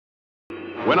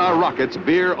When our rockets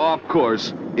veer off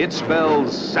course, it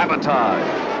spells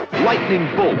sabotage. Lightning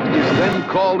Bolt is then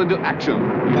called into action.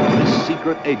 The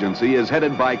secret agency is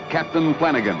headed by Captain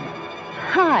Flanagan.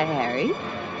 Hi, Harry.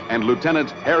 And Lieutenant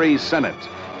Harry Sennett.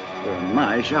 In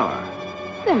my shower.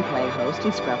 Then play host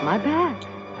and scrub my back.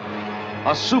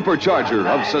 A supercharger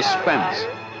of suspense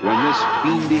when this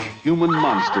fiendish human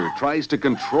monster tries to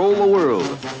control the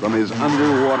world from his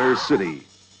underwater city.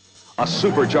 A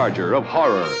supercharger of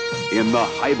horror in the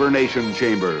hibernation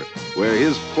chamber where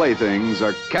his playthings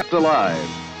are kept alive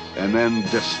and then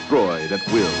destroyed at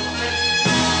will.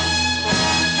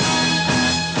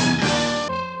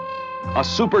 A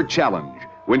super challenge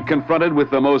when confronted with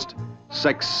the most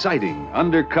exciting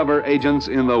undercover agents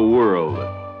in the world.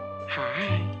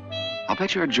 Hi. I'll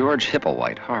bet you're George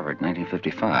Hipplewhite, Harvard,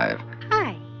 1955.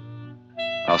 Hi.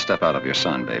 I'll step out of your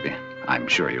sun, baby. I'm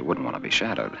sure you wouldn't want to be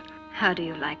shadowed. How do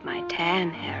you like my tan,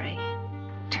 Harry?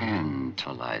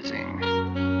 Tantalizing.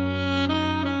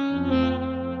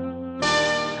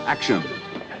 Action,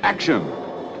 action,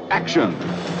 action.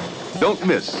 Don't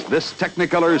miss this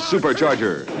Technicolor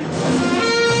supercharger.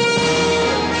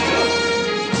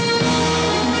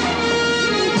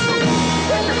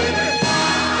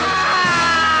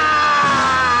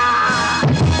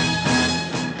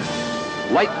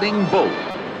 Lightning Bolt,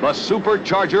 the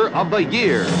supercharger of the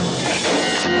year.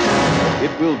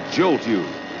 It will jolt you.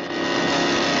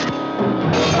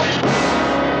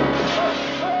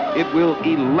 It will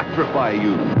electrify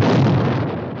you.